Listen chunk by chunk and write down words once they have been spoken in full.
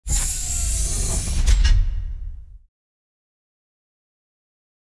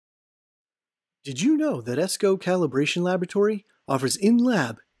Did you know that Essco Calibration Laboratory offers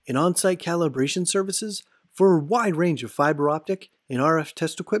in-lab and on-site calibration services for a wide range of fiber optic and RF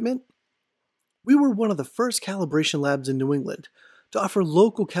test equipment? We were one of the first calibration labs in New England to offer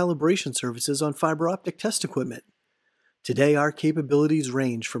local calibration services on fiber optic test equipment. Today, our capabilities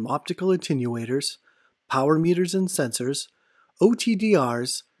range from optical attenuators, power meters and sensors,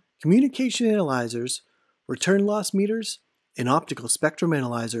 OTDRs, communication analyzers, return loss meters, and optical spectrum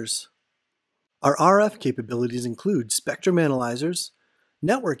analyzers. Our RF capabilities include spectrum analyzers,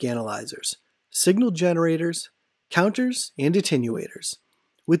 network analyzers, signal generators, counters, and attenuators,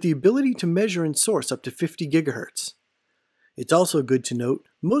 with the ability to measure and source up to 50 GHz. It's also good to note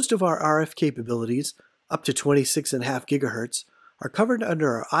most of our RF capabilities, up to 26.5 GHz, are covered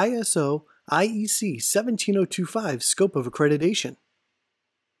under our ISO IEC 17025 scope of accreditation.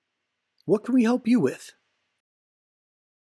 What can we help you with?